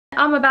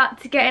I'm about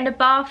to get in a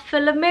bath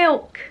full of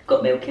milk.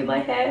 Got milk in my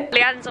hair.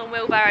 Leanne's on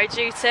wheelbarrow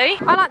duty.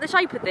 I like the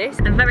shape of this.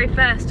 The very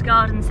first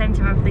garden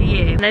centre of the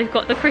year. And they've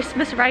got the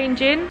Christmas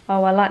range in.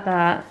 Oh, I like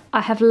that.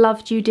 I have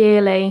loved you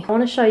dearly. I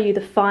want to show you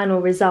the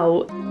final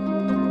result.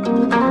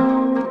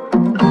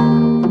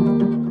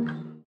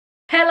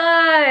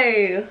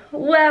 Hello,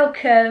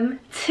 welcome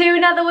to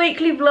another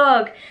weekly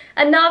vlog.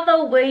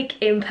 Another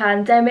week in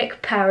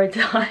pandemic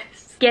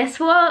paradise. Guess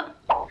what?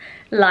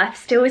 Life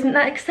still isn't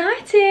that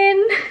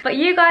exciting. But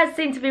you guys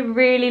seem to be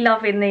really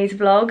loving these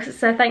vlogs,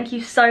 so thank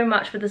you so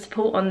much for the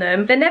support on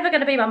them. They're never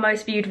going to be my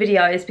most viewed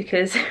videos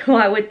because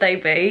why would they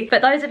be?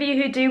 But those of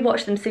you who do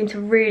watch them seem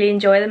to really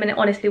enjoy them, and it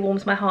honestly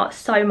warms my heart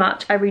so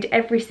much. I read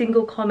every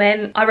single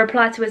comment. I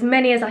reply to as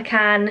many as I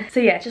can.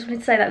 So yeah, just wanted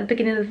to say that at the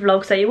beginning of the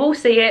vlog so you all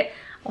see it.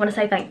 I want to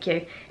say thank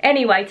you.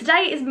 Anyway,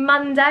 today is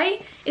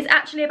Monday. It's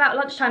actually about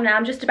lunchtime now.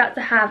 I'm just about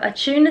to have a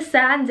tuna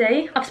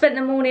sandy. I've spent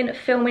the morning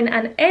filming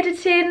and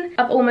editing.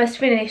 I've almost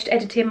finished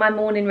editing my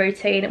morning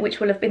routine, which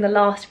will have been the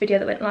last video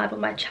that went live on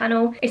my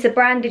channel. It's a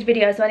branded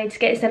video, so I need to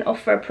get it sent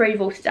off for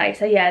approval today.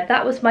 So yeah,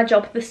 that was my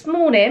job this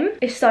morning.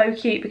 It's so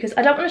cute because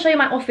I don't want to show you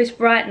my office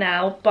right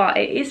now, but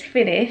it is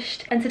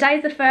finished. And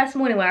today's the first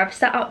morning where I've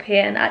sat up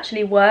here and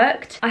actually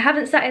worked. I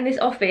haven't sat in this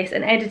office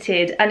and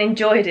edited and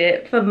enjoyed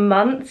it for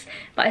months,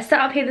 but I sat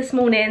up here this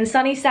morning.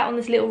 Sunny sat on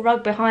this little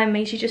rug behind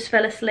me. She just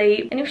fell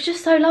asleep and it was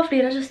just so lovely,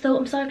 and I just thought,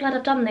 I'm so glad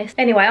I've done this.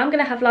 Anyway, I'm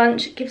gonna have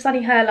lunch, give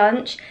Sunny her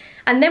lunch,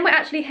 and then we're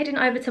actually heading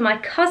over to my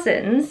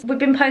cousin's. We've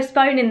been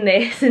postponing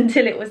this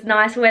until it was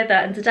nice weather,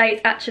 and today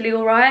it's actually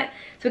all right.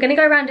 So we're gonna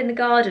go around in the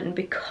garden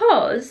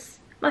because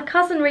my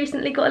cousin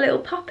recently got a little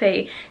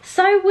puppy.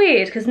 So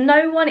weird because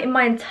no one in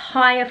my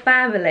entire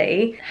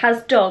family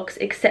has dogs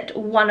except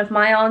one of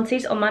my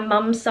aunties on my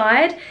mum's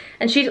side,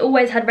 and she's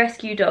always had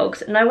rescue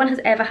dogs. No one has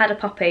ever had a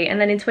puppy,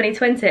 and then in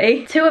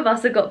 2020 two of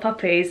us have got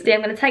puppies. So yeah,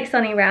 I'm going to take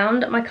Sunny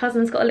round. My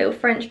cousin's got a little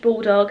French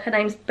bulldog. Her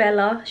name's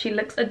Bella. She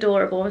looks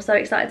adorable. I'm so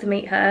excited to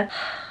meet her.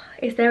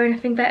 Is there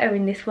anything better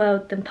in this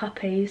world than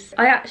puppies?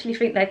 I actually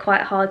think they're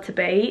quite hard to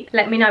beat.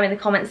 Let me know in the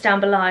comments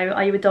down below,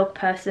 are you a dog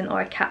person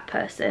or a cat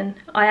person?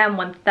 I am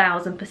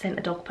 1000%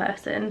 a dog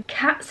person.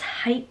 Cats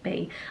hate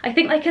me. I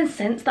think they can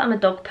sense that I'm a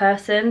dog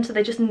person, so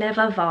they just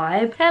never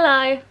vibe.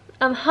 Hello,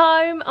 I'm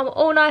home, I'm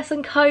all nice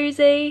and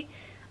cozy.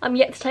 I'm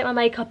yet to take my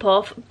makeup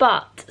off,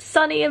 but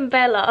Sunny and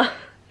Bella,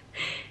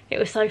 it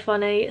was so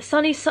funny.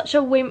 Sunny's such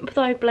a wimp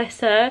though,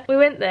 bless her. We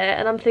went there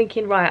and I'm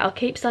thinking, right, I'll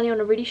keep Sunny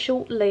on a really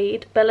short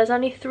lead. Bella's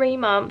only 3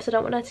 months, I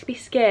don't want her to be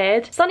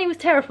scared. Sunny was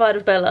terrified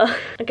of Bella.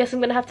 I guess I'm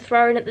gonna have to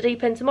throw her in at the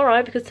deep end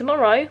tomorrow because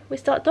tomorrow we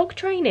start dog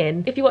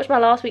training. If you watched my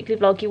last weekly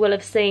vlog, you will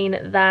have seen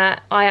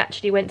that I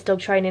actually went to dog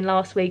training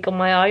last week on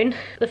my own.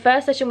 The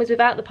first session was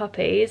without the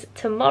puppies.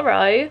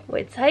 Tomorrow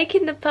we're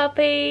taking the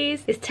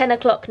puppies. It's 10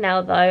 o'clock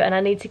now though, and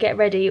I need to get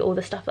ready all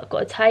the stuff that I've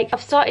got to take.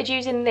 I've started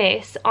using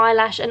this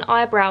eyelash and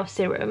eyebrow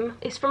serum.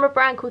 It's from a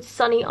brand called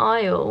Sunny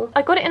Isle.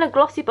 I got it in a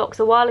glossy box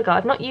a while ago.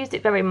 I've not used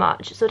it very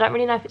much, so I don't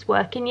really know if it's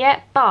working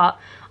yet, but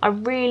I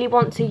really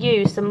want to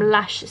use some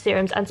lash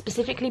serums and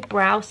specifically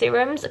brow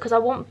serums because I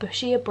want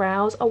bushier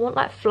brows. I want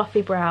like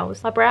fluffy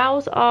brows. My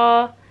brows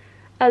are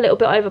a little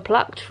bit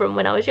overplucked from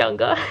when I was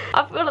younger.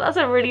 I feel like that's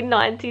a really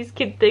 90s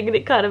kid thing and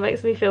it kind of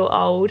makes me feel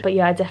old. But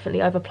yeah, I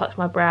definitely overplucked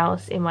my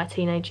brows in my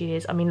teenage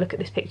years. I mean, look at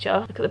this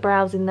picture. Look at the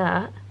brows in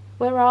that.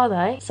 Where are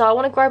they? So I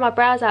want to grow my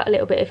brows out a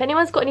little bit. If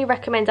anyone's got any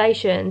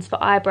recommendations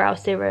for eyebrow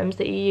serums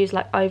that you use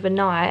like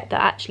overnight that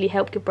actually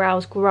help your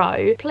brows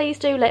grow, please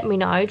do let me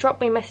know.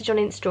 Drop me a message on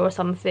Insta or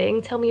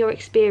something. Tell me your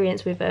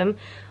experience with them.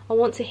 I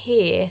want to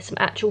hear some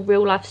actual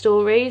real life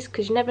stories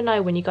because you never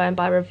know when you go and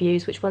buy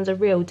reviews which ones are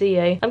real, do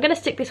you? I'm going to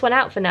stick this one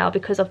out for now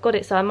because I've got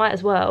it, so I might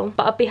as well.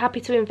 But I'd be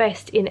happy to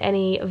invest in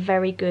any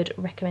very good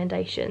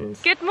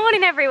recommendations. Good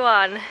morning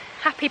everyone.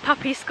 Happy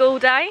puppy school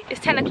day.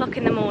 It's 10 o'clock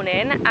in the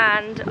morning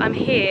and I'm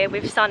here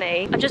with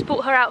Sunny. I just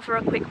brought her out for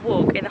a quick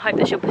walk in the hope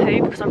that she'll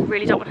poo because I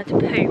really don't want her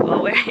to poo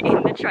while we're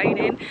in the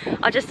training.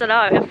 I just don't know,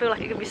 I feel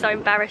like it could be so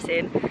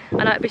embarrassing.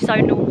 I know it'd be so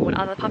normal and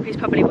other puppies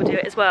probably will do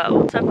it as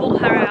well. So I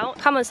brought her out.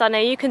 Come on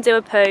Sunny, you can do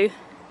a poo.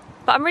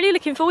 But I'm really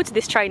looking forward to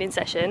this training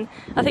session.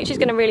 I think she's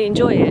going to really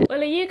enjoy it.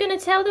 Well, are you going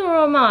to tell them or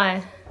am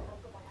I?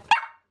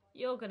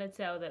 You're gonna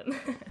tell them.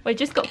 We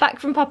just got back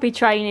from puppy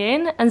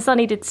training and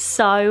Sunny did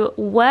so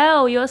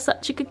well. You're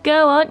such a good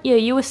girl, aren't you?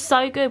 You were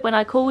so good when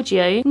I called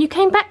you and you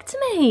came back to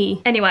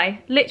me.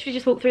 Anyway, literally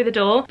just walked through the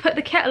door, put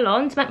the kettle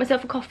on to make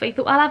myself a coffee,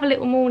 thought I'll have a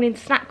little morning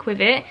snack with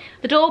it.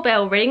 The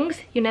doorbell rings,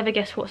 you'll never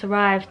guess what's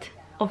arrived.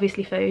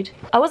 Obviously food.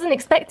 I wasn't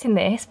expecting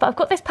this, but I've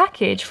got this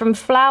package from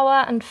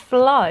Flour and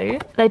Flow.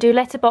 They do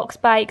letterbox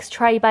bakes,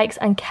 tray bakes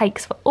and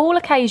cakes for all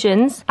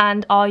occasions.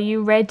 And are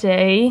you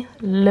ready?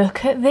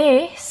 Look at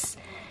this.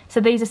 So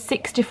these are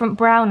 6 different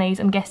brownies,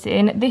 I'm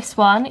guessing. This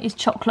one is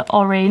chocolate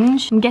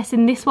orange. I'm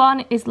guessing this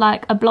one is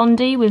like a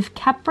blondie with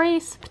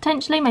Cadbury's,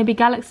 potentially, maybe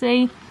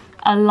Galaxy.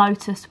 a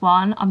lotus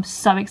one. I'm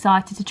so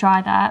excited to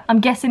try that. I'm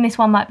guessing this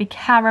one might be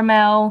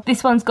caramel.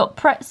 This one's got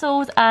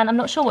pretzels, and I'm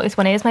not sure what this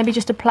one is. Maybe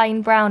just a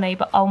plain brownie,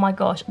 but oh my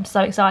gosh, I'm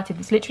so excited.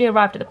 This literally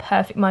arrived at the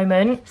perfect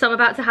moment. So I'm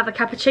about to have a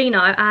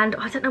cappuccino, and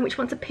I don't know which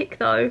one to pick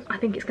though. I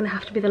think it's gonna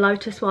have to be the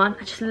lotus one.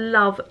 I just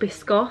love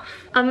Biscoff.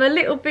 I'm a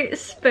little bit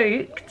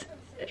spooked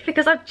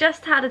because I've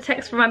just had a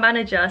text from my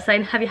manager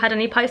saying, have you had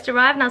any post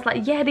arrive? And I was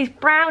like, yeah, these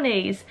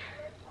brownies.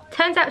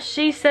 Turns out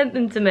she sent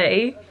them to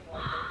me.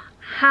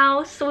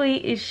 How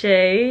sweet is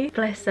she?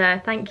 Bless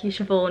her. Thank you,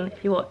 Siobhan,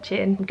 if you're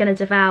watching. I'm gonna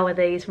devour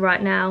these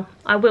right now.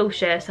 I will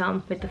share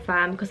some with the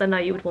fam because I know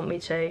you would want me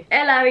to.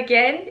 Hello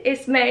again,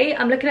 it's me.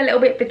 I'm looking a little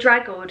bit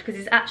bedraggled because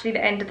it's actually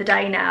the end of the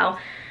day now.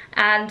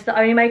 And the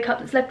only makeup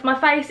that's left on my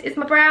face is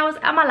my brows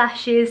and my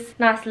lashes.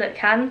 Nice look,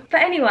 Han.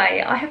 But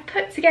anyway, I have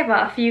put together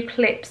a few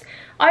clips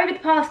over the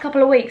past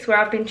couple of weeks where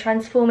I've been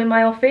transforming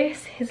my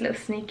office. Here's a little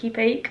sneaky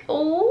peek.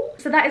 Oh,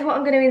 so that is what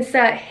I'm going to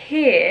insert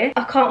here.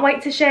 I can't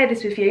wait to share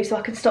this with you so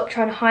I can stop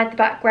trying to hide the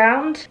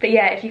background. But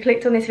yeah, if you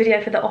clicked on this video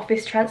for the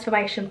office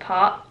transformation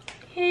part,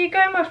 here you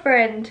go, my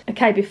friend.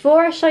 Okay,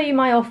 before I show you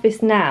my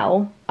office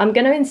now, I'm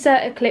going to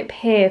insert a clip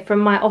here from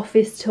my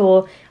office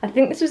tour. I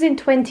think this was in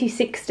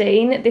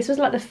 2016. This was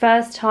like the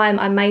first time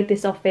I made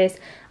this office.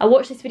 I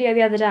watched this video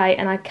the other day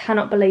and I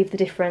cannot believe the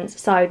difference.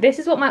 So this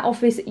is what my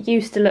office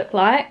used to look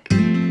like.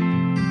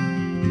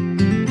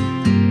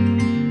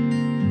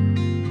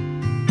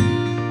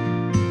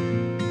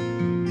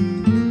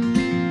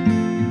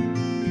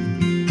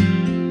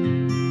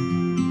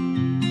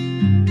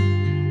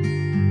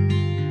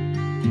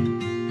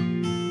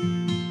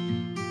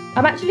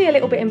 I'm actually a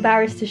little bit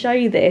embarrassed to show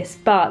you this,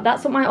 but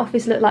that's what my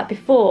office looked like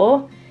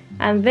before,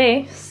 and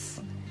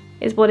this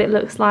is what it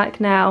looks like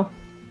now.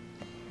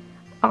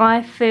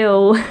 I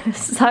feel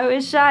so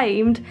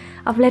ashamed.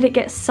 I've let it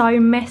get so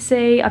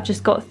messy. I've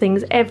just got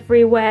things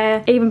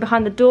everywhere. Even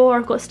behind the door,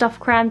 I've got stuff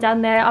crammed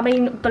down there. I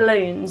mean,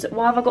 balloons.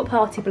 Why have I got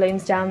party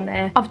balloons down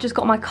there? I've just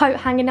got my coat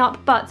hanging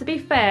up, but to be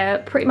fair,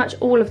 pretty much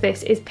all of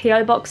this is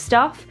PO box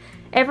stuff.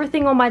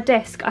 Everything on my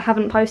desk I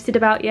haven't posted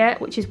about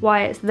yet, which is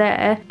why it's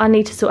there. I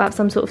need to sort out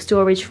some sort of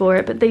storage for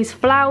it. But these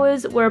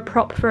flowers were a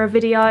prop for a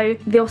video.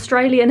 The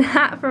Australian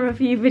hat from a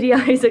few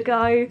videos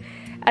ago.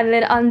 And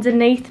then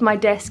underneath my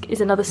desk is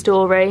another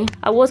story.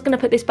 I was going to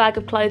put this bag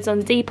of clothes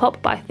on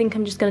Depop, but I think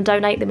I'm just going to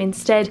donate them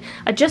instead.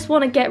 I just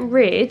want to get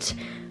rid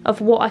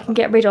of what I can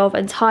get rid of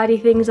and tidy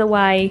things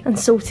away and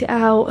sort it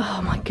out.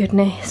 Oh my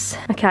goodness.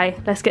 Okay,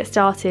 let's get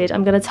started.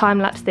 I'm going to time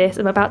lapse this.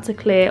 I'm about to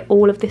clear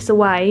all of this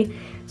away,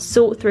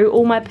 sort through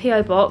all my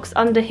PO box.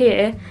 Under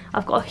here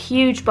I've got a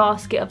huge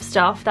basket of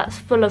stuff that's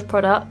full of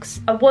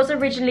products. I was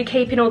originally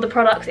keeping all the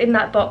products in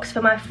that box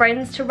for my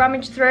friends to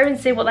rummage through and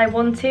see what they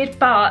wanted,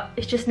 but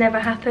it's just never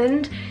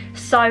happened.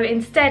 So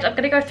instead I'm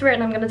going to go through it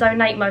and I'm going to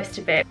donate most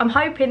of it. I'm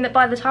hoping that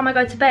by the time I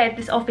go to bed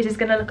this office is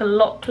going to look a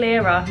lot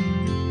clearer.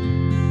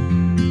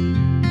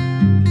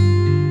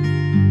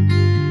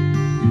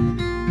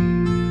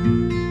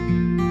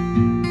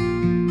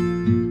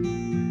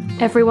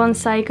 Everyone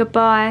say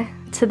goodbye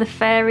to the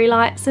fairy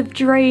lights of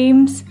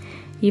dreams.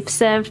 You've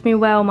served me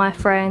well, my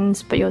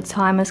friends, but your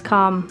time has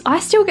come.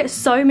 I still get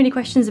so many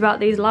questions about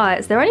these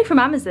lights. They're only from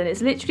Amazon.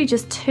 It's literally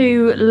just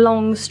 2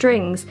 long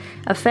strings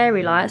of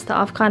fairy lights that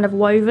I've kind of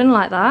woven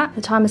like that.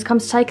 The time has come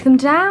to take them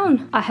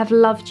down. I have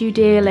loved you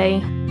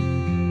dearly.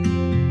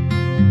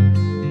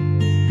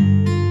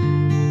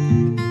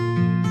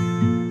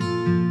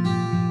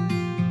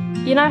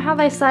 You know how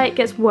they say it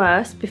gets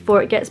worse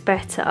before it gets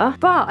better?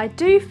 But I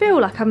do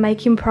feel like I'm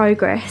making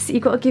progress.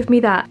 You've got to give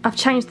me that. I've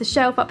changed the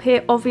shelf up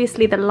here.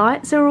 Obviously the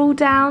lights are all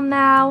down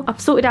now.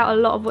 I've sorted out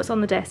a lot of what's on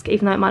the desk,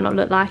 even though it might not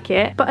look like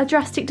it. But a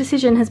drastic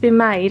decision has been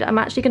made. I'm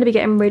actually going to be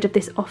getting rid of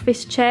this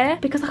office chair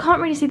because I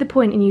can't really see the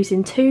point in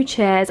using 2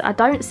 chairs. I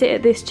don't sit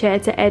at this chair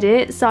to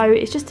edit, so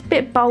it's just a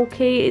bit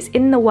bulky. It's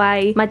in the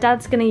way. My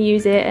dad's going to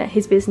use it at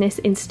his business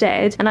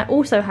instead. And I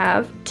also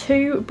have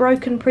 2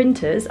 broken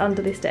printers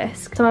under this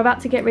desk. So I'm about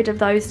to get rid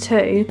of those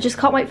 2. Just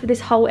can't wait for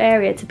this whole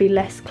area to be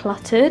less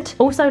cluttered.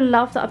 Also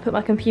love that I put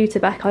my computer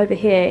back over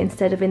here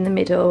instead of in the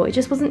middle. It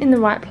just wasn't in the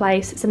right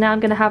place. So now I'm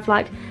going to have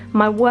like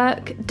my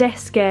work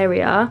desk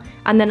area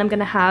and then I'm going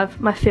to have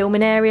my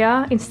filming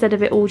area instead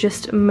of it all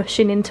just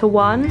mushing into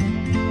one.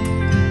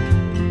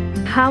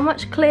 How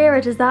much clearer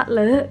does that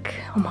look?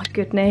 Oh my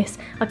goodness.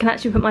 I can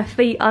actually put my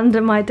feet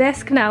under my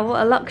desk now.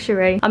 What a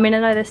luxury. I mean, I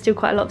know there's still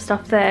quite a lot of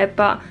stuff there,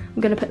 but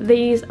I'm going to put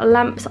these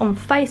lamps on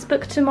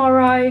Facebook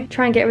tomorrow.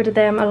 Try and get rid of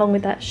them along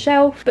with that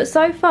shelf. But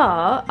so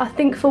far, I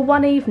think for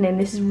one evening,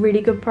 this is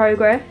really good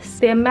progress.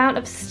 The amount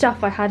of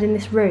stuff I had in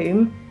this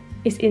room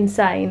is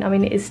insane. I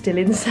mean, it is still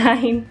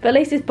insane. But at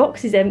least this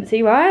box is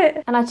empty,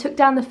 right? And I took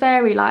down the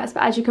fairy lights,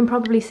 but as you can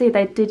probably see,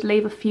 they did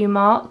leave a few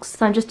marks.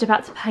 So I'm just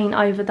about to paint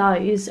over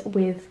those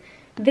with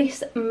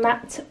this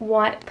matte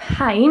white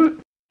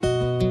paint.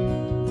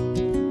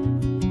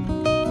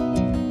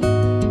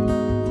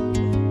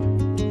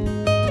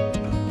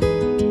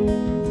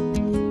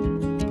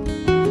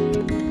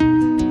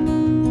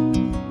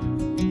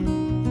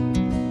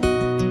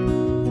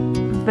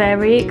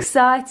 Very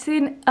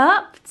exciting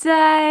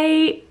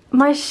update.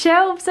 My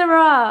shelves are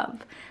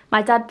up.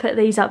 My dad put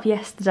these up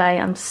yesterday.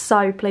 I'm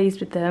so pleased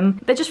with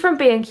them. They're just from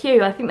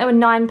B&Q. I think they were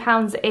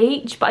 £9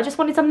 each, but I just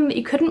wanted something that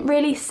you couldn't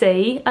really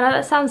see. I know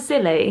that sounds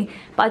silly,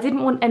 but I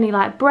didn't want any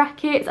like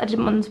brackets. I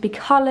didn't want them to be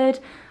coloured.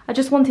 I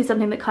just wanted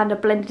something that kind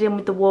of blended in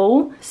with the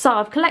wall. So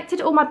I've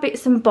collected all my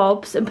bits and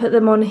bobs and put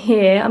them on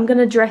here. I'm going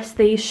to dress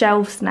these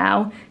shelves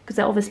now because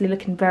they're obviously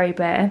looking very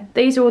bare.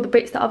 These are all the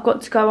bits that I've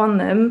got to go on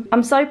them.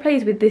 I'm so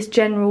pleased with this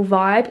general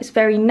vibe. It's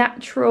very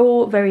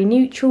natural, very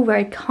neutral,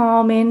 very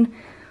calming.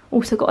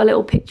 Also got a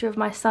little picture of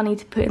my Sonny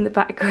to put in the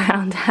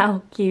background.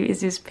 How cute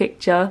is this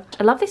picture?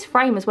 I love this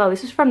frame as well.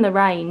 This was from the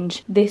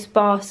range. This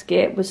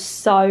basket was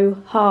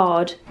so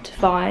hard to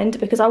find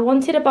because I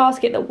wanted a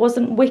basket that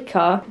wasn't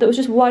wicker, that was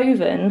just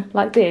woven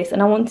like this,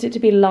 and I wanted it to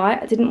be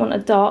light. I didn't want a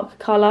dark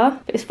colour.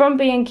 It's from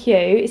B&Q.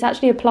 It's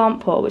actually a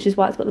plant pot, which is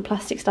why it's got the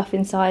plastic stuff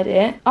inside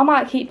it. I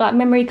might keep like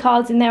memory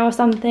cards in there or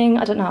something.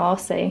 I don't know, I'll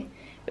see.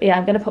 Yeah,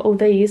 I'm going to put all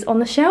these on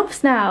the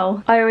shelves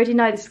now. I already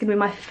know this is going to be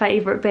my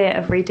favourite bit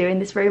of redoing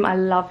this room. I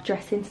love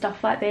dressing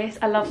stuff like this.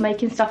 I love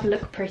making stuff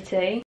look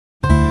pretty.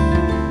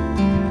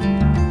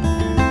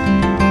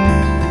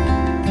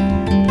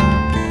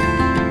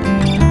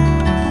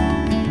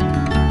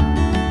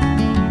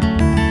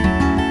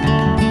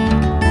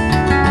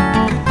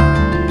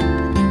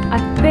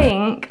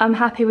 I'm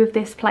happy with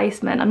this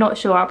placement. I'm not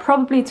sure. I'll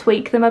probably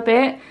tweak them a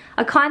bit.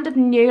 I kind of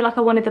knew like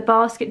I wanted the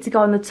basket to go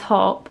on the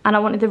top and I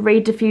wanted the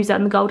reed diffuser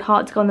and the gold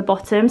heart to go on the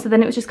bottom. So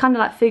then it was just kind of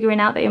like figuring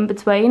out the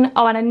in-between.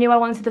 Oh, and I knew I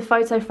wanted the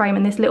photo frame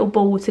and this little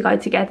ball to go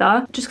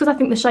together just because I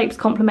think the shapes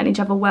complement each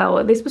other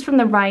well. This was from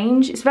the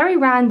range. It's very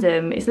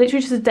random. It's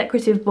literally just a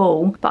decorative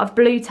ball, but I've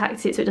blue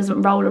tacked it so it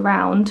doesn't roll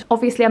around.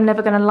 Obviously, I'm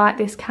never going to light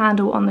this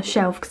candle on the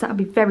shelf because that would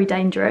be very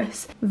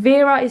dangerous.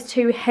 Vera is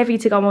too heavy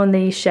to go on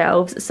these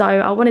shelves, so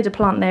I wanted a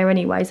plant there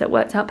anyway, so it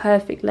worked out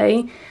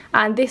perfectly.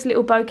 And this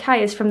little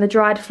bouquet is from the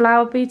Dried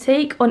Flower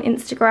Boutique on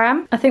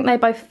Instagram. I think they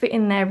both fit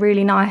in there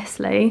really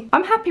nicely.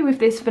 I'm happy with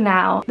this for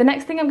now. The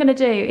next thing I'm going to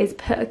do is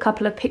put a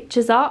couple of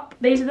pictures up.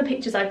 These are the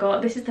pictures I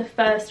got. This is the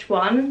first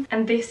one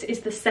and this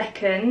is the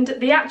second.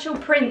 The actual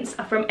prints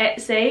are from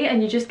Etsy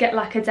and you just get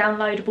like a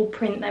downloadable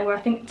print. They were, I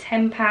think,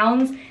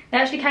 £10. They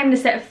actually came in a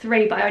set of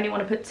 3, but I only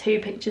want to put 2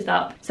 pictures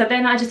up. So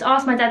then I just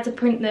asked my dad to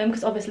print them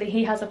because obviously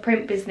he has a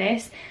print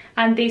business.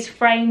 And these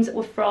frames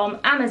were from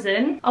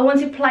Amazon. I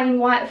wanted plain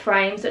white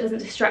frames so it doesn't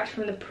distract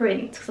from the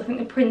print because I think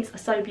the prints are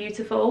so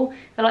beautiful.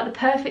 They're like the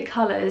perfect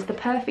colours, the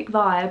perfect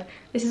vibe.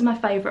 This is my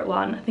favourite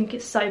one. I think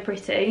it's so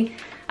pretty.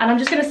 And I'm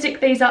just going to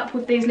stick these up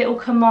with these little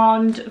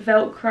Command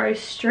Velcro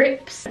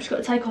strips. I've just got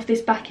to take off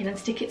this backing and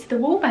stick it to the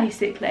wall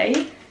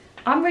basically.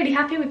 I'm really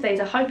happy with these.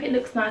 I hope it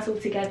looks nice all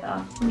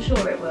together. I'm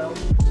sure it will.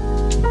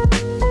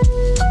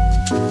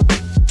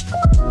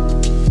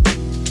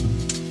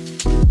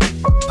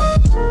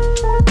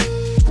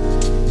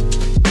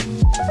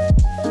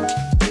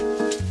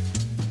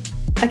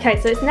 Okay,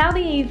 so it's now the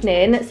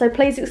evening, so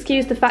please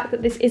excuse the fact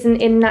that this isn't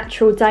in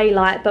natural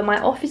daylight, but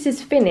my office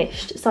is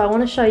finished, so I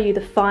want to show you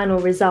the final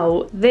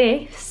result.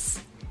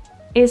 This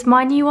is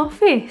my new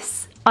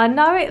office. I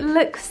know it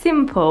looks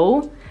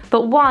simple,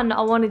 but one,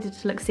 I wanted it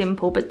to look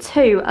simple, but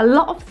two, a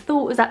lot of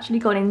thought has actually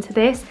gone into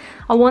this.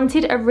 I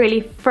wanted a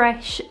really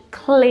fresh,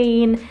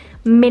 clean,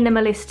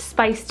 minimalist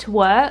space to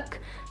work.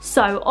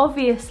 So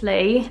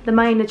obviously, the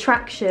main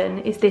attraction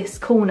is this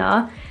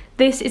corner.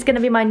 This is going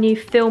to be my new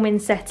filming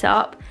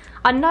setup.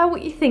 I know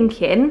what you're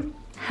thinking,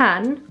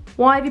 Han,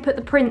 why have you put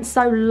the print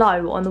so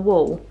low on the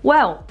wall?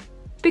 Well,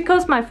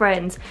 because my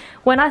friends,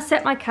 when I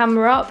set my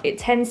camera up, it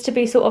tends to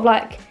be sort of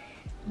like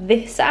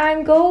this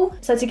angle.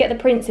 So to get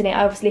the prints in it,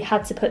 I obviously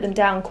had to put them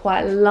down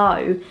quite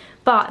low.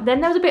 But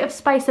then there was a bit of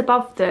space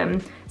above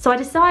them. So I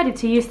decided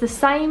to use the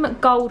same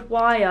gold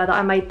wire that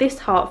I made this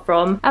heart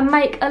from and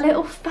make a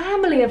little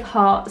family of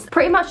hearts,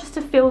 pretty much just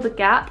to fill the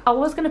gap. I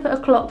was going to put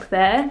a clock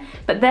there,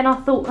 but then I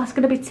thought that's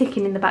going to be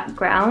ticking in the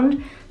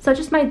background. So I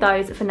just made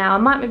those for now. I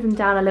might move them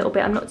down a little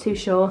bit, I'm not too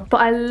sure.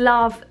 But I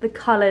love the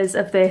colours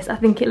of this. I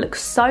think it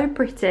looks so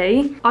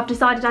pretty. I've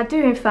decided I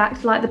do in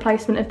fact like the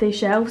placement of these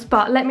shelves,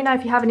 but let me know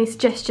if you have any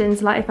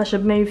suggestions, like if I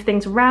should move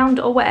things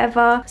around or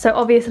whatever. So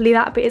obviously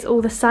that bit is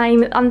all the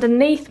same.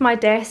 Underneath my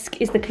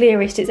desk is the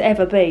clearest it's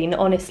ever been,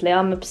 honestly.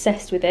 I'm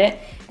obsessed with it.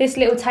 This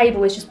little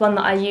table is just one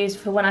that I use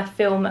for when I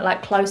film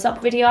like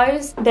close-up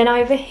videos. Then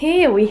over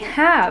here we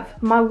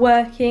have my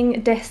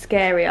working desk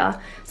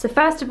area. So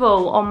first of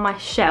all, on my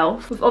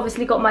shelf, we've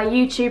obviously got my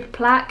YouTube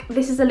plaque.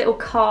 This is a little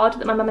card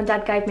that my mum and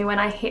dad gave me when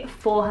I hit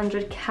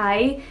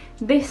 400k.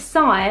 This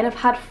sign I've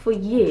had for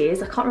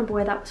years. I can't remember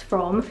where that was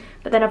from.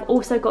 But then I've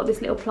also got this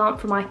little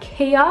plant from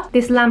IKEA.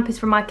 This lamp is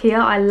from IKEA.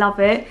 I love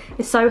it.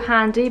 It's so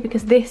handy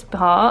because this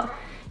part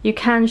you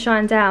can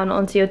shine down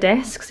onto your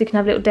desk, so you can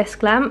have a little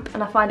desk lamp,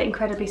 and I find it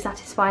incredibly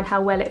satisfying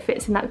how well it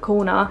fits in that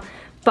corner.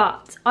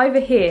 But over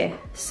here,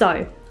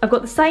 so I've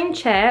got the same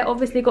chair,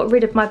 obviously got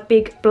rid of my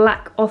big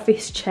black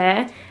office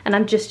chair, and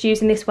I'm just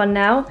using this one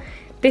now.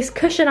 This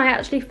cushion I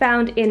actually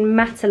found in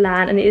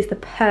Matalan, and it is the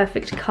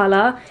perfect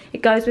colour.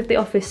 It goes with the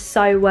office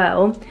so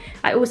well.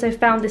 I also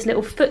found this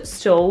little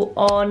footstool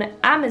on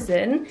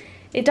Amazon.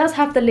 It does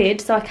have the lid,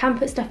 so I can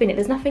put stuff in it.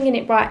 There's nothing in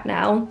it right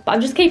now, but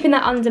I'm just keeping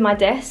that under my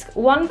desk.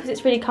 One, because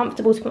it's really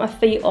comfortable to put my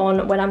feet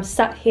on when I'm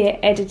sat here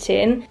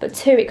editing, but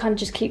two, it kind of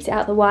just keeps it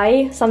out of the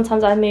way.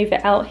 Sometimes I move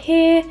it out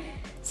here,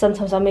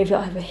 sometimes I'll move it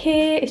over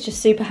here. It's just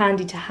super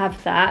handy to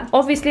have that.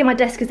 Obviously my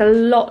desk is a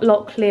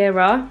lot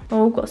clearer.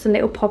 Oh, got some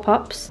little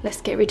pop-ups. Let's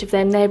get rid of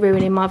them, they're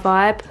ruining my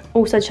vibe.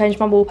 Also changed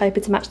my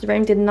wallpaper to match the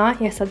room, didn't I?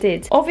 Yes, I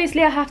did.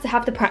 Obviously I have to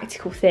have the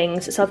practical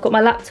things. So I've got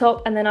my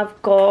laptop, and then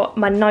I've got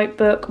my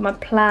notebook, my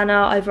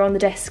planner over on the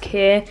desk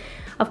here.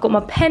 I've got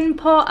my pen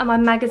pot and my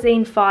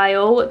magazine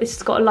file. This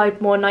has got a load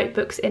more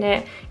notebooks in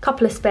it, a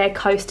couple of spare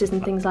coasters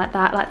and things like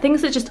that. Like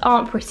things that just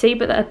aren't pretty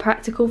but that are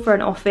practical for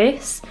an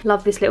office.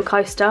 Love this little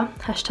coaster,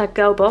 hashtag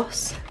girl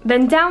boss.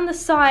 Then down the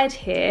side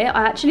here,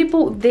 I actually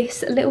bought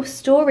this little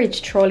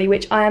storage trolley,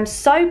 which I am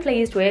so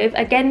pleased with.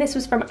 Again, this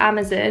was from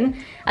Amazon.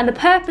 And the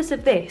purpose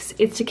of this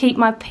is to keep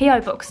my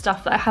PO box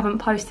stuff that I haven't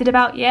posted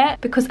about yet,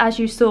 because as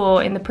you saw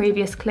in the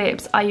previous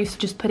clips, I used to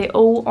just put it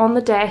all on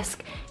the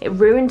desk. It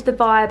ruined the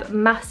vibe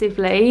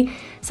massively.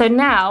 So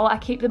now I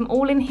keep them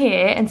all in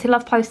here until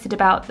I've posted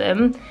about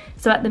them.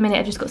 So at the minute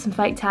I've just got some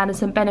fake tan and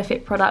some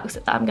Benefit products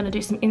that I'm going to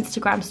do some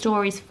Instagram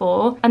stories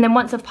for. And then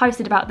once I've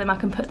posted about them, I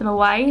can put them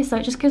away. So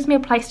it just gives me a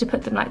place to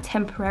put them like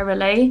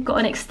temporarily. Got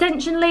an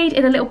extension lead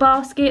in a little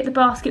basket. The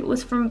basket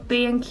was from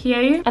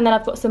B&Q. And then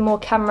I've got some more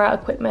camera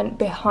equipment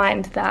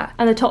behind that.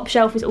 And the top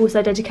shelf is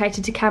also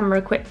dedicated to camera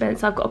equipment.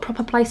 So I've got a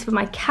proper place for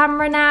my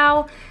camera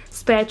now.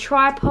 Spare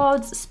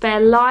tripods, spare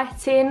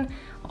lighting.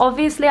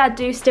 Obviously I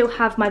do still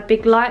have my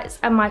big lights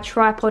and my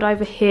tripod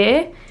over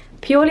here,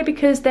 purely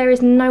because there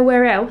is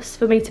nowhere else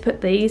for me to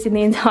put these in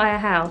the entire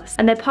house.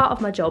 And they're part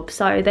of my job,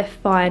 so they're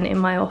fine in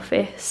my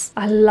office.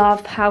 I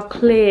love how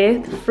clear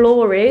the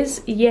floor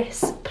is.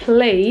 Yes,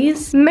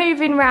 please.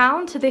 Moving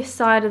round to this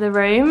side of the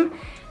room.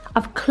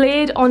 I've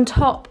cleared on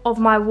top of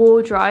my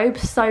wardrobe,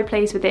 so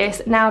pleased with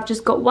this. Now I've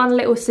just got one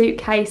little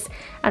suitcase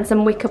and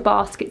some wicker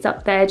baskets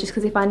up there, just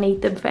because if I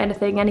need them for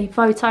anything, any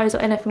photos or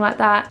anything like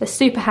that, they're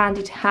super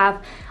handy to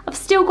have. I've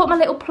still got my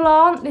little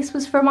plant. This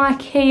was from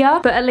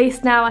IKEA, but at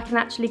least now I can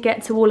actually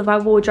get to all of my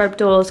wardrobe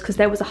doors, because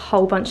there was a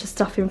whole bunch of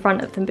stuff in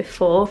front of them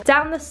before.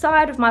 Down the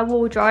side of my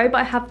wardrobe,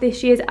 I have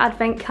this year's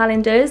advent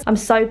calendars. I'm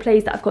so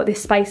pleased that I've got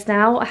this space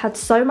now. I had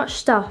so much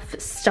stuff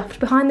stuffed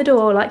behind the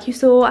door, like you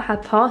saw. I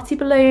had party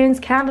balloons,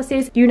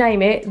 canvases, you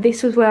name it.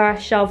 This was where I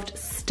shoved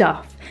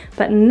stuff.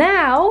 But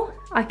now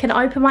I can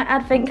open my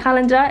advent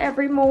calendar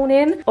every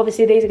morning.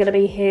 Obviously these are going to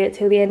be here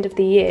till the end of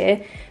the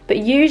year, but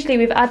usually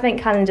with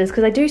advent calendars,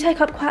 because they do take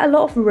up quite a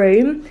lot of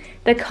room,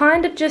 they're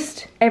kind of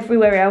just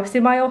everywhere else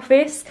in my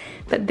office,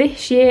 but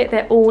this year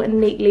they're all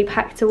neatly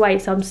packed away,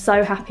 so I'm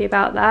so happy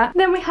about that.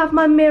 Then we have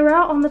my mirror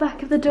on the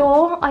back of the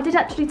door. I did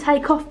actually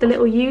take off the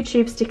little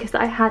YouTube stickers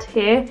that I had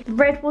here. The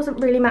red wasn't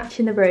really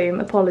matching the room,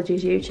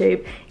 apologies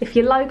YouTube. If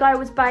your logo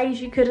was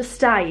beige, you could have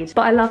stayed.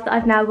 But I love that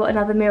I've now got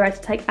another mirror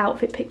to take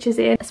outfit pictures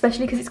in,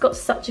 especially because it's got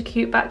such a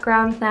cute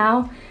background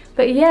now.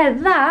 But yeah,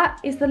 that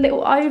is the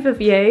little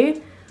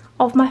overview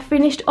of my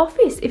finished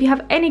office. If you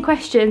have any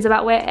questions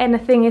about where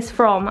anything is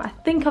from, I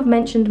think I've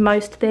mentioned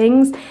most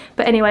things,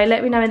 but anyway,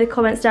 let me know in the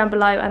comments down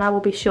below and I will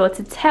be sure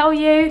to tell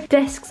you.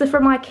 Desks are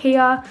from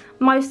IKEA.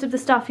 Most of the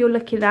stuff you're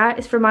looking at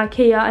is from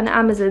IKEA and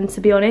Amazon,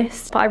 to be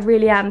honest, but I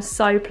really am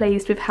so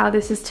pleased with how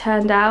this has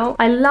turned out.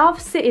 I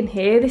love sitting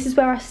here. This is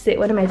where I sit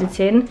when I'm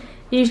editing.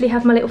 Usually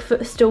have my little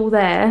footstool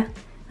there.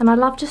 And I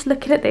love just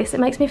looking at this. It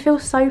makes me feel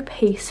so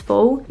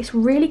peaceful. It's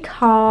really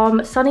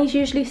calm. Sunny's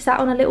usually sat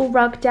on a little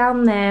rug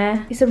down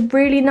there. It's a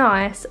really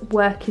nice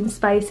working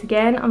space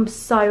again. I'm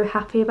so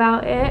happy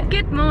about it.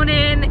 Good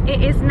morning.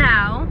 It is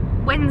now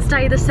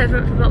Wednesday the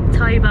 7th of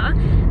October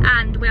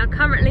and we are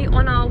currently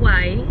on our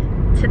way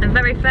to the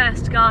very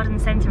first garden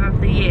centre of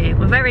the year.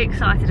 We're very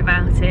excited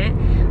about it.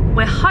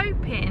 We're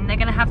hoping they're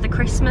going to have the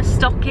Christmas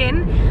stock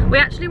in. We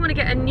actually want to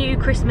get a new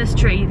Christmas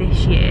tree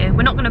this year.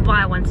 We're not going to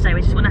buy one today,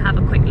 we just want to have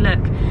a quick look.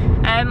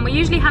 We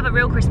usually have a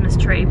real Christmas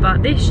tree,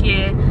 but this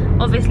year,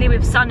 obviously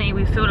with Sunny,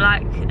 we feel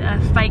like a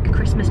fake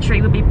Christmas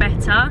tree would be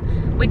better.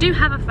 We do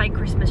have a fake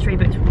Christmas tree,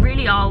 but it's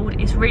really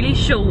old, it's really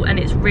short and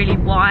it's really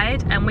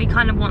wide, and we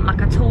kind of want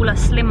like a taller,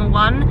 slimmer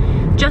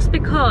one, just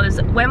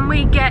because when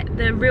we get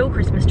the real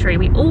Christmas tree,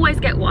 we always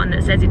get one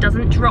that says it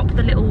doesn't drop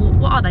the little,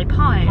 what are they,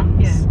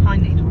 pines? Yeah,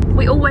 pine needle.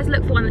 We always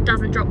look for one that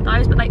doesn't drop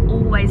those, but they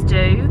always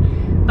do.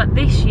 But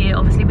this year,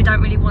 obviously, we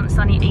don't really want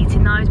Sunny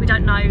eating those. We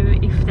don't know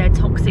if they're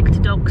toxic to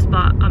dogs,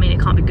 but I mean, it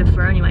can't be good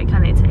for her anyway,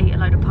 can it, to eat a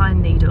load of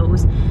pine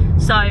needles?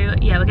 So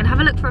yeah, we're gonna have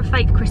a look for a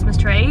fake Christmas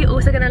tree.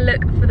 Also gonna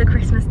look for the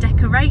Christmas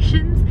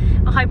decorations.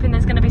 I'm hoping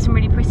there's gonna be some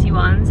really pretty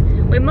ones.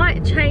 We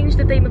might change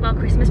the theme of our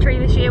Christmas tree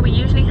this year. We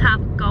usually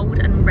have gold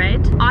and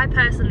red. I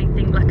personally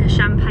think like a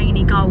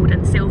champagne-y gold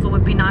and silver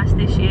would be nice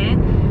this year,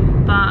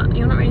 but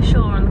you're not really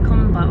sure on the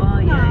combo,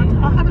 are you?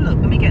 No, I'll have a look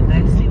when we get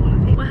there, see what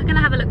I think. We're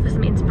gonna have a look for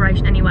some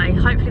inspiration anyway.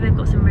 Hopefully they've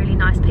got some really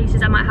nice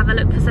pieces. I might have a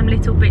look for some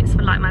little bits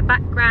for like my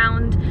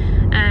background,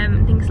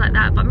 things like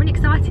that, but I'm really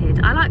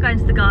excited. I like going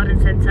to the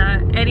garden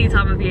centre any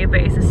time of year,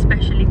 but it's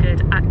especially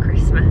good at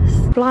Christmas.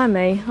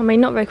 Blimey, I mean,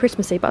 not very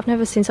Christmassy, but I've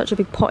never seen such a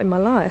big pot in my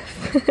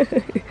life.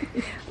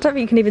 I don't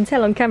think you can even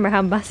tell on camera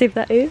how massive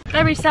that is.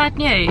 Very sad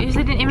news,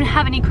 they didn't even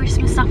have any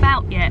Christmas stuff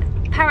out yet.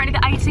 Apparently the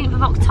 18th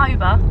of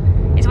October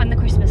is when the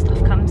Christmas stuff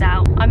comes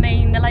out. I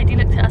mean, the lady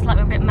looked at us like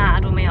we were a bit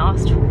mad when we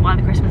asked why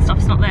the Christmas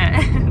stuff's not there.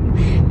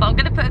 But I'm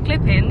gonna put a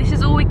clip in. This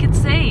is all we could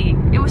see.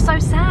 It was so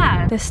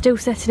sad. They're still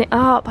setting it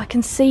up. I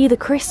can see the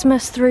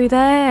Christmas through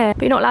there.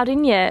 But you're not allowed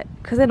in yet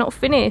because they're not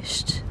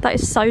finished. That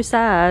is so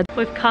sad.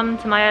 We've come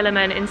to my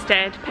element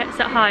instead, Pets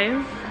at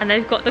Home. And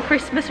they've got the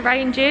Christmas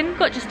range in.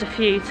 Got just a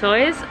few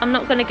toys. I'm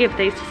not gonna give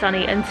these to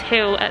Sunny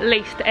until at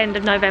least the end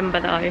of November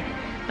though.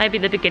 Maybe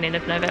the beginning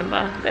of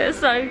November. They're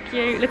so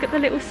cute. Look at the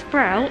little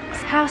sprouts.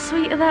 How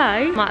sweet are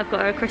they? Might have got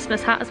her a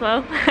Christmas hat as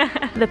well.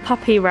 The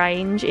puppy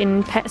range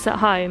in Pets at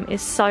Home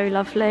is so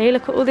lovely.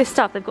 Look at all this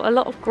stuff. They've got a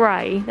lot of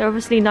grey. They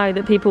obviously know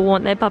that people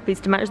want their puppies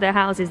to match their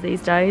houses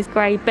these days.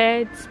 Grey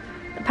beds.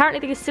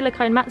 Apparently these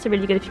silicone mats are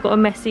really good if you've got a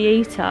messy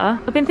eater.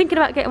 I've been thinking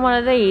about getting one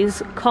of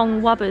these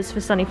Kong Wubbers for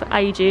Sunny for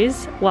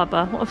ages.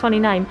 Wubber, what a funny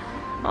name.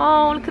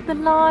 Oh, look at the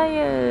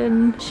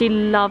lion. She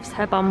loves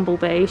her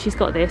bumblebee. She's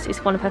got this.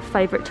 It's one of her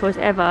favourite toys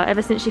ever.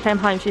 Ever since she came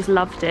home, she's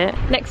loved it.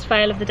 Next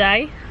fail of the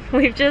day.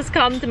 We've just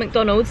come to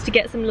McDonald's to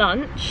get some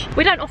lunch.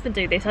 We don't often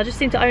do this. I just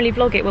seem to only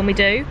vlog it when we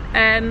do.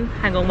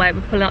 Hang on, wait.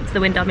 We're pulling up to the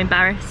window. I'm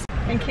embarrassed.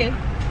 Thank you.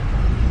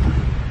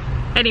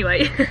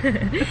 Anyway,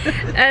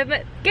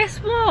 guess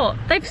what?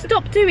 They've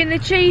stopped doing the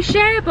cheese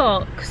share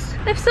box.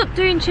 They've stopped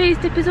doing cheese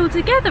dippers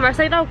altogether. I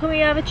said, oh, can we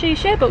have a cheese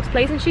share box,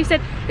 please? And she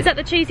said, is that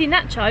the cheesy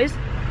nachos?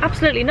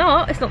 Absolutely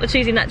not. It's not the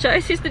cheesy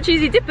nachos, it's the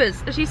cheesy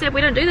dippers. And she said,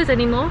 we don't do this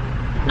anymore.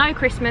 No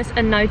Christmas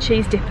and no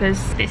cheese dippers.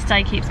 This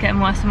day keeps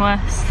getting worse and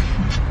worse.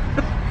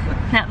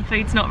 Now the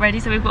food's not ready,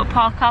 so we've got to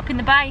park up in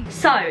the bay.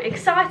 So,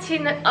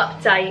 exciting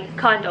update,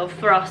 kind of,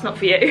 for us, not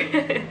for you.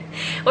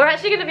 We're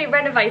actually going to be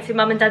renovating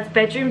Mum and Dad's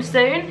bedroom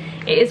soon.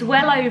 It is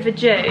well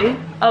overdue.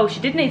 Oh,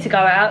 she did need to go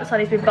out.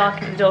 Sunny's been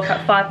barking at the door for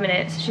about 5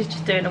 minutes. She's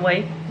just doing a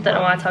wee. I don't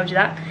know why I told you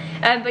that.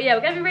 But yeah,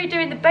 we're going to be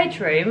redoing the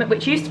bedroom,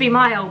 which used to be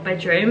my old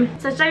bedroom.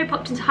 So today we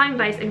popped into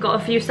Homebase and got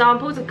a few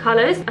samples of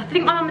colours. I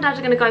think my mum and dad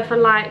are going to go for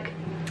like,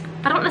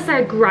 I don't want to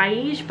say a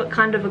greige, but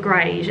kind of a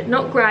greige.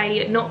 Not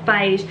grey, not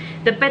beige.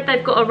 The bed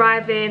they've got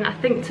arriving, I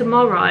think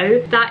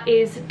tomorrow, that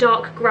is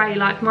dark grey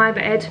like my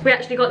bed. We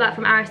actually got that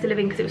from Arista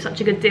Living because it was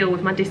such a good deal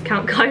with my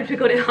discount code. We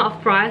got it half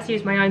price,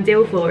 used my own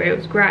deal for it, it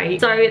was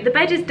great. So the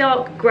bed is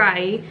dark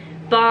grey,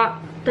 but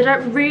they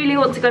don't really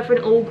want to go for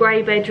an all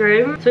grey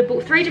bedroom. So we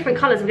bought 3 different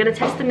colours. I'm going to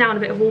test them now on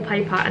a bit of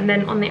wallpaper and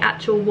then on the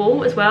actual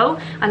wall as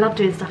well. I love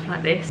doing stuff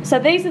like this. So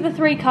these are the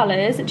 3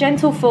 colours: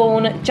 Gentle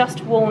Fawn,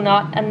 Just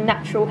Walnut and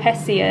Natural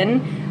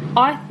Hessian.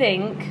 I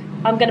think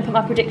I'm going to put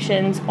my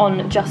predictions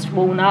on Just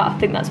Walnut. I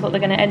think that's what they're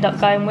going to end up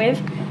going with.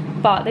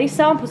 But these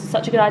samples are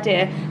such a good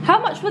idea. How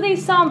much were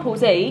these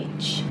samples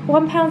each?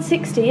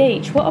 £1.60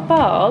 each. What a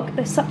bargain.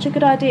 They're such a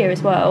good idea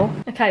as well.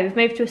 Okay, we've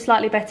moved to a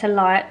slightly better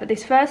light, but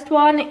this first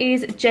one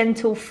is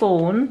Gentle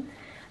Fawn.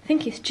 I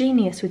think it's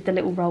genius with the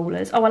little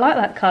rollers. Oh, I like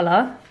that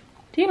colour.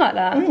 Do you like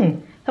that?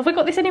 Have we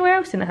got this anywhere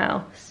else in the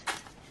house?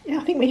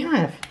 Yeah, I think we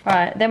have.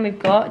 Right, then we've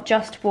got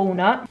Just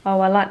Walnut. Oh,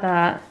 I like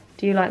that.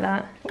 Do you like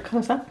that? What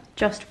colour's that?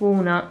 Just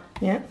Walnut.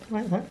 Yeah, I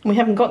like that. We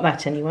haven't got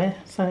that anywhere,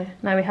 so...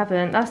 No, we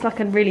haven't. That's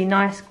like a really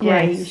nice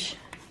greige. Yes.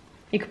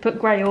 You could put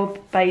grey or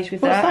beige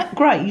with that. What's that?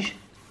 Greige?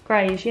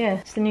 Greige, yeah.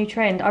 It's the new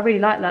trend. I really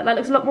like that. That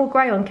looks a lot more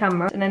grey on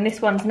camera. And then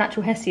this one's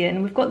Natural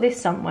Hessian. We've got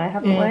this somewhere,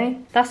 haven't we?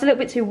 That's a little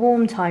bit too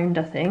warm toned,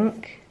 I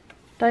think.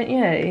 Don't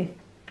you?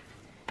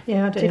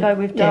 Yeah, I do. To go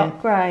with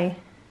dark grey.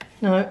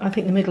 No, I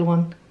think the middle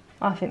one.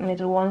 I think the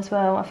middle one as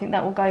well. I think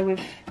that will go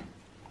with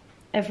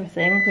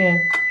everything. Yeah.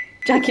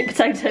 Jacket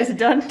potatoes are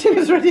done.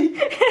 Dinner's ready.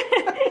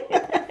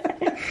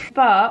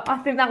 But I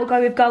think that will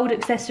go with gold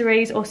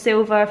accessories or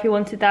silver if you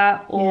wanted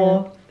that,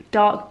 or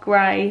dark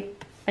grey.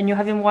 And you're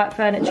having white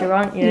furniture,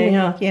 aren't you?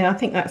 Yeah, yeah. I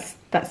think that's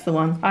the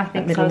one. I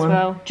think so as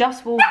well.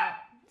 Just Walnut.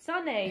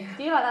 Sunny,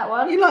 do you like that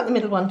one? You like the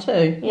middle one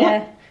too.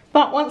 Yeah.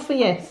 But once for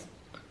yes.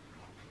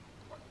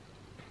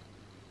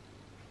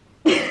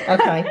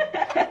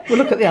 Okay. We'll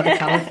look at the other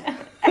colours.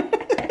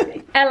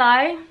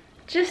 Hello.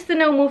 Just the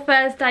normal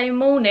Thursday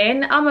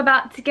morning. I'm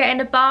about to get in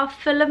a bath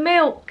full of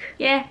milk.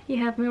 Yeah, you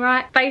have me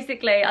right.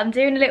 Basically, I'm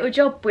doing a little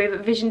job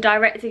with Vision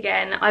Direct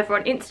again over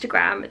on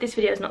Instagram. This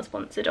video is not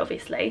sponsored,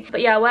 obviously.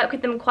 But yeah, I work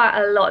with them quite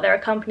a lot. They're a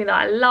company that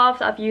I love,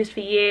 that I've used for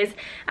years.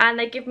 And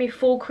they give me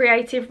full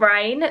creative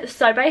reign.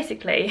 So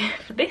basically,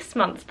 for this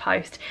month's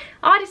post,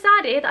 I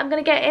decided I'm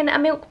going to get in a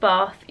milk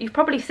bath. You've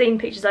probably seen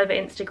pictures over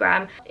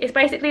Instagram. It's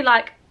basically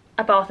like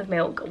a bath of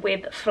milk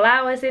with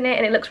flowers in it.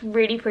 And it looks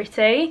really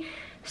pretty.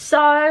 So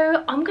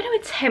I'm going to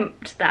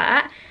attempt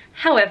that.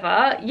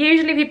 However,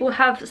 usually people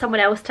have someone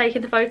else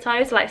taking the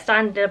photos, like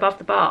standing above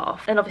the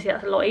bath, and obviously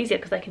that's a lot easier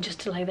because they can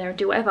just lay there and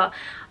do whatever.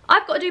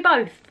 I've got to do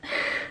both.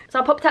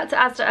 So I popped out to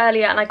Asda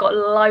earlier and I got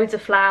loads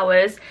of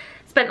flowers.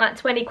 Spent like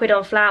 20 quid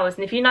on flowers,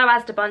 and if you know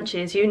Asda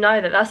bunches, you know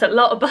that that's a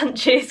lot of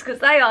bunches because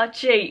they are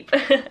cheap.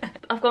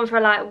 I've gone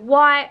for like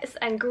whites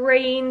and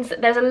greens.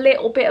 There's a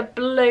little bit of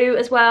blue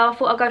as well. I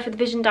thought I'd go for the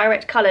Vision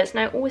Direct colours.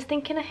 Now, always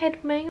thinking ahead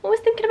of me. Always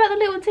thinking about the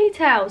little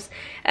details.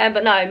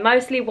 But no,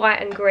 mostly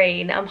white and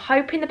green. I'm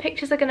hoping the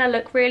pictures are going to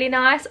look really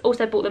nice.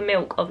 Also bought the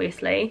milk,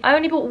 obviously. I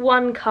only bought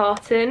 1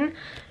 carton.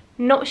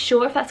 Not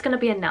sure if that's going to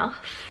be enough.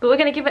 But we're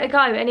going to give it a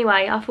go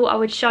anyway. I thought I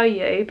would show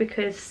you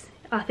because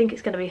I think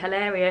it's going to be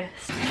hilarious.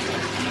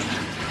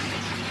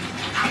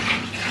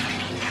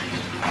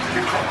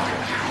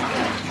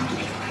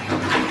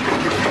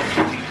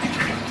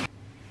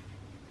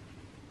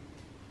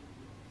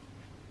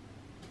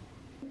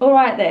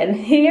 Alright then,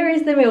 here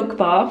is the milk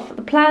bath.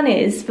 The plan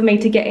is for me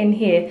to get in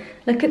here.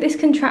 Look at this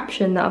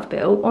contraption that I've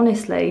built,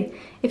 honestly.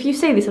 If you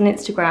see this on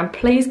Instagram,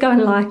 please go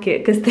and like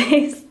it because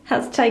this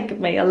has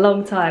taken me a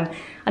long time.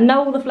 I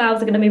know all the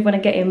flowers are going to move when I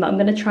get in, but I'm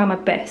going to try my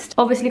best.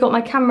 Obviously got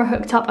my camera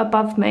hooked up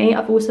above me.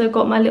 I've also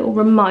got my little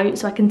remote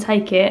so I can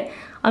take it.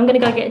 I'm going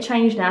to go get a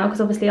change now because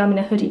obviously I'm in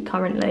a hoodie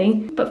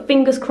currently. But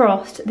fingers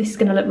crossed this is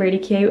going to look really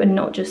cute and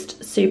not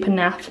just super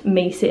naff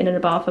me sitting in a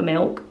bath of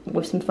milk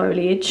with some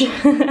foliage.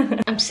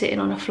 I'm sitting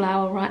on a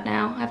flower right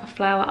now. I have a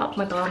flower up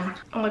my bum.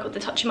 Oh my god,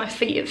 they're touching my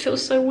feet. It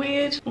feels so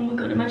weird. Oh my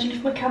god, imagine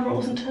if my camera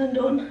wasn't turned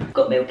on. I've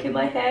got milk in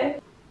my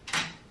hair.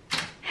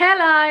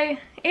 Hello,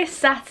 it's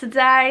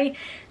Saturday.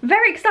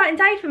 Very exciting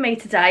day for me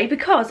today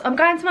because I'm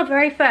going to my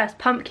very first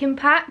pumpkin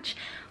patch.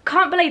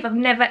 Can't believe I've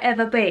never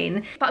ever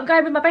been, but I'm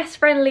going with my best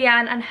friend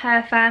Leanne and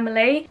her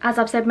family. As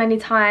I've said many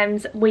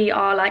times, we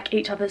are like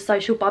each other's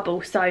social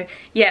bubble, so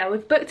yeah,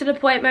 we've booked an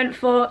appointment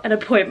for an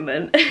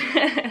appointment.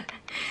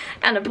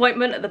 An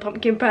appointment at the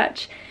pumpkin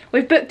patch.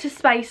 We've booked a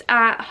space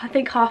at I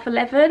think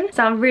 11:30,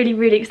 so I'm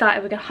really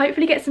excited. We're gonna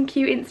hopefully get some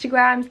cute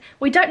Instagrams.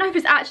 We don't know if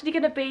it's actually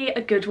gonna be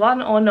a good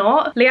one or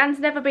not. Leanne's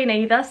never been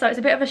either, so it's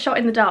a bit of a shot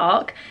in the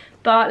dark.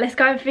 But let's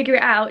go and figure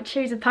it out,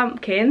 choose a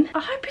pumpkin. I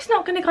hope it's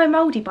not going to go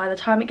mouldy by the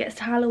time it gets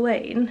to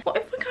Halloween. What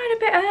if we're going a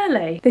bit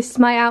early? This is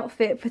my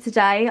outfit for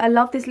today. I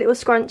love this little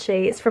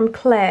scrunchie. It's from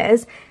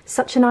Claire's.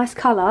 Such a nice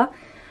colour.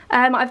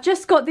 I've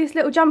just got this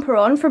little jumper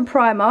on from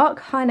Primark,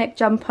 high neck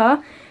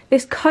jumper.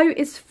 This coat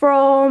is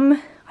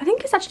from, I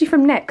think it's actually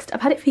from Next.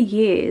 I've had it for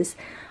years.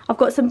 I've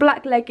got some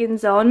black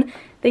leggings on.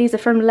 These are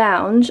from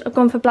Lounge. I've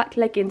gone for black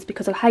leggings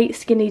because I hate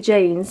skinny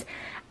jeans.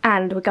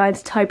 And we're going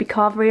to Toby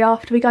Carvery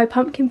after we go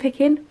pumpkin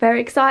picking.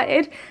 Very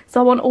excited. So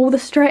I want all the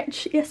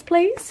stretch. Yes,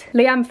 please.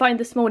 Leanne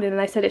phoned this morning and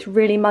they said it's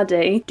really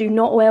muddy. Do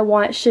not wear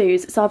white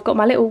shoes. So I've got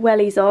my little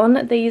wellies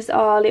on. These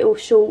are little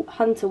short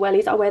hunter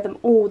wellies. I wear them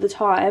all the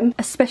time.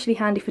 Especially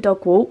handy for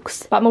dog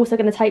walks. But I'm also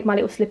going to take my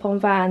little slip-on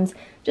Vans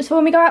just for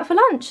when we go out for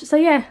lunch. So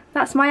yeah,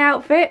 that's my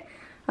outfit.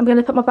 I'm going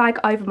to put my bag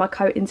over my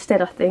coat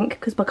instead, I think.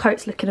 Because my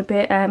coat's looking a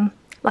bit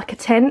like a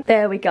tent.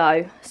 There we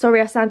go. Sorry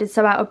I sounded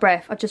so out of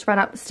breath. I just ran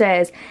up the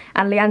stairs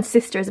and Leanne's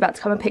sister is about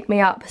to come and pick me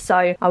up,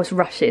 so I was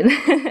rushing.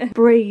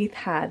 Breathe,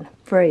 Han,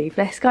 breathe.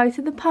 Let's go to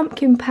the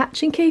pumpkin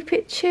patch and keep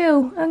it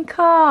chill and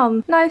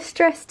calm. No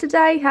stress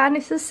today, Han.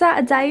 It's a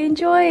Saturday.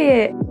 Enjoy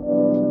it.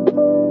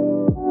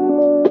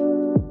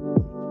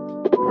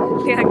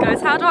 Leanne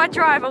goes, how do I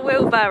drive a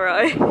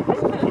wheelbarrow?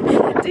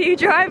 Do you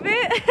drive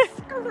it?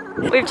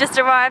 We've just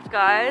arrived,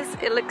 guys.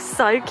 It looks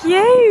so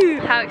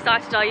cute. How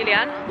excited are you,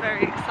 Leanne?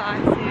 Very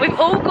excited. We've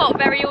all got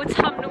very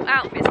autumnal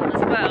outfits on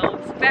as well.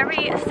 It's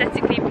very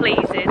aesthetically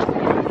pleasing.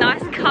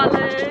 Nice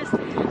colours.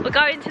 We're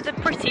going to the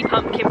pretty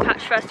pumpkin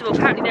patch first of all.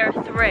 Apparently there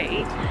are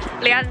 3.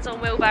 Leanne's on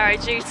wheelbarrow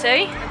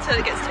duty. Until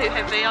it gets too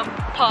heavy, I'm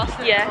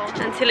passing it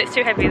on. Until it's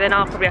too heavy, then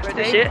I'll probably have to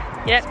push it.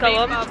 Yep, go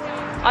on.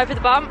 Bump. Over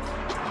the bump.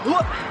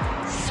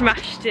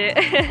 Smashed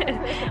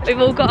it. We've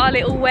all got our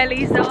little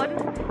wellies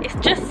on. It's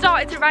just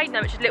started to rain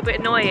though, which is a little bit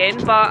annoying,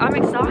 but I'm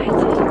excited.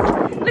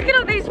 Look at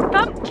all these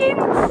pumpkins.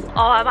 Oh,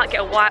 I might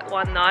get a white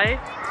one though.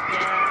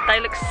 Yeah. They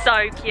look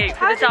so cute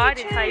for the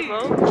dining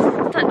table.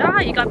 I don't know,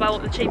 you go by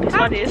what the cheapest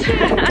one is.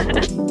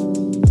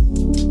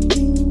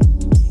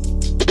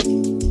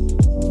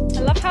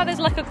 I love how there's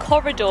like a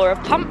corridor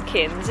of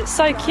pumpkins. It's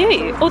so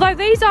cute. Although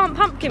these aren't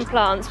pumpkin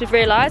plants, we've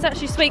realised,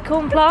 actually sweet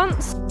corn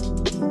plants.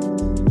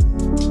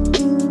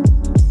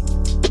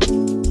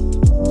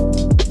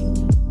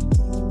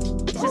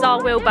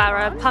 Our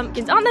wheelbarrow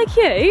pumpkins. Aren't they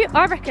cute?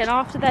 I reckon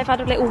after they've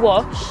had a little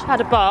wash, had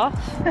a bath.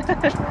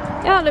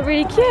 Yeah, they look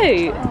really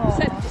cute. Oh.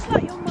 So just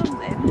like your mum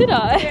then. Did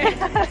I?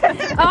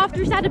 Yeah.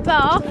 After he's had a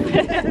bath.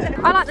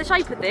 I like the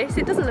shape of this.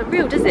 It doesn't look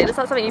real, does it? It looks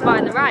like something you buy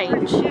in the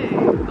range.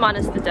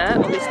 Minus the dirt,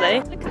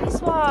 obviously. Look at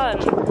this one.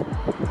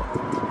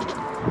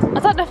 I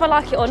don't know if I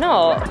like it or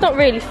not. It's not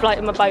really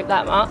floating my boat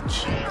that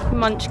much.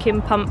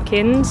 Munchkin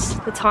pumpkins,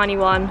 the tiny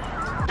one.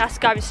 That's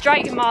going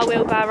straight in my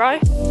wheelbarrow.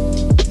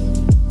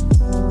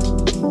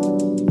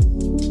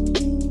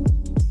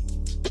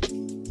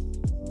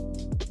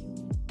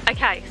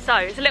 Okay, so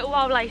it's a little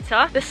while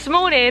later. This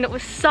morning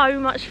was so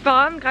much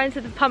fun going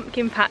to the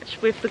pumpkin patch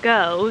with the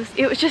girls.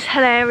 It was just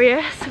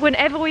hilarious.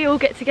 Whenever we all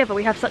get together,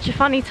 we have such a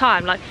funny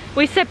time. Like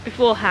we said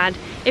beforehand,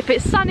 If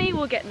it's sunny,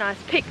 we'll get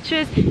nice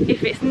pictures.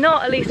 If it's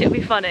not, at least it'll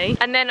be funny.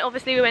 And then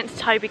obviously we went to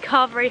Toby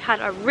Carvery, had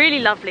a really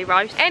lovely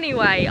roast.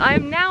 Anyway, I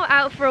am now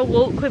out for a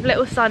walk with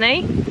little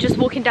Sunny. Just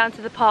walking down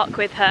to the park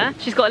with her.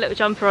 She's got a little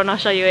jumper on, I'll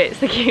show you it. It's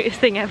the cutest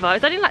thing ever.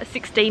 It's only like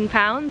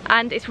 £16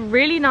 and it's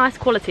really nice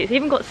quality. It's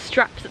even got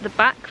straps at the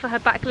back for her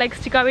back legs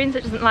to go in so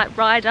it doesn't like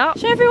ride up.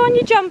 Show everyone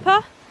your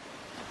jumper.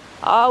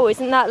 Oh,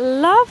 isn't that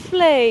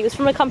lovely? It was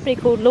from a company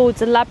called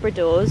Lords and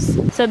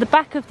Labradors. So the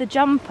back of the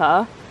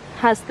jumper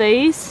has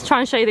these. Try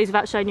and show you these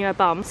without showing you her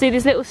bum. See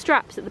these little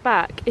straps at the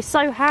back? It's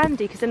so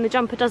handy because then the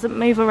jumper doesn't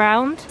move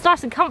around. It's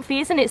nice and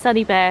comfy, isn't it,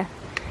 Sunny Bear?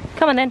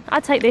 Come on then,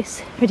 I'll take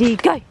this. Ready,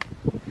 go.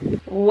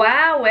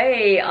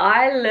 Wowee,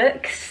 I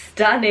look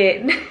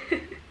stunning.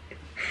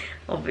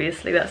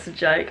 Obviously that's a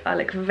joke. I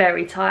look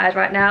very tired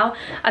right now.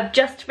 I've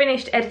just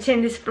finished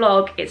editing this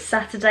vlog. It's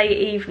Saturday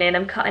evening.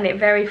 I'm cutting it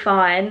very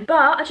fine.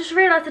 But I just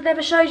realised I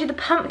never showed you the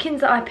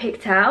pumpkins that I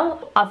picked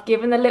out. I've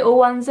given the little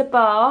ones a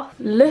bath.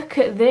 Look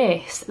at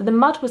this. The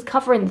mud was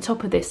covering the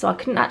top of this so I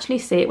couldn't actually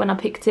see it when I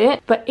picked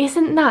it. But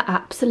isn't that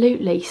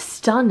absolutely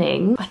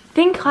stunning? I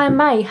think I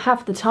may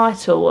have the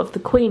title of the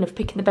queen of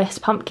picking the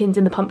best pumpkins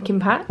in the pumpkin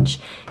patch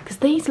because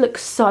these look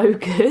so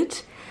good.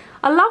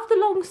 I love the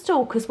long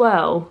stalk as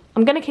well.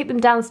 I'm going to keep them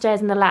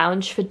downstairs in the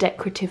lounge for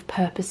decorative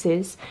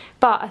purposes,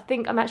 but I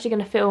think I'm actually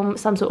going to film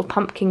some sort of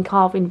pumpkin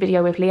carving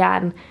video with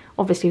Leanne.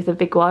 Obviously with the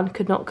big one,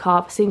 could not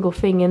carve a single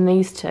thing in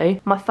these two.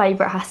 My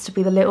favourite has to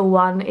be the little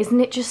one. Isn't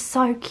it just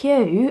so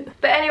cute?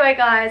 But anyway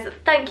guys,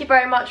 thank you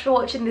very much for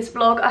watching this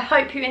vlog. I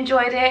hope you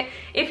enjoyed it.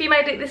 If you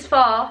made it this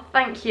far,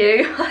 thank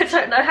you. I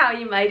don't know how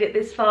you made it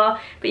this far,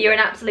 but you're an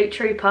absolute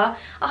trooper.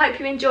 I hope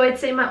you enjoyed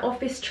seeing my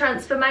office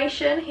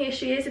transformation. Here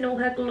she is in all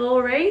her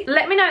glory.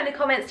 Let me know in the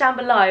comments down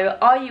below,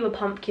 are you a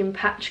pumpkin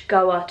patch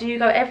goer? Do you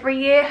go every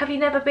year? Have you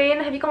never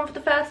been? Have you gone for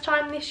the first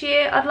time this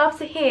year? I'd love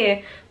to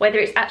hear whether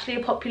it's actually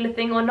a popular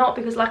thing or not,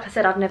 because like I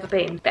said, I've never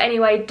been. But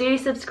anyway, do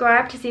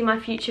subscribe to see my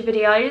future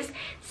videos.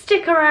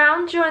 Stick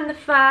around, join the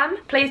fam.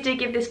 Please do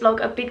give this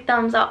vlog a big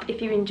thumbs up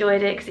if you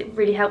enjoyed it, because it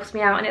really helps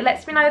me out and it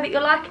lets me know that you're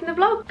liking the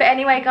vlog. But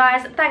anyway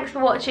guys, thanks for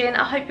watching.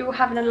 I hope you're all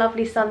having a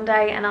lovely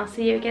Sunday and I'll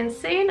see you again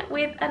soon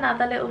with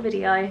another little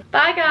video.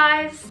 Bye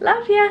guys,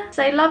 love ya.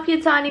 Say love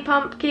you, tiny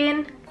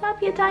pumpkin.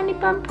 Love you, tiny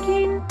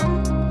pumpkin.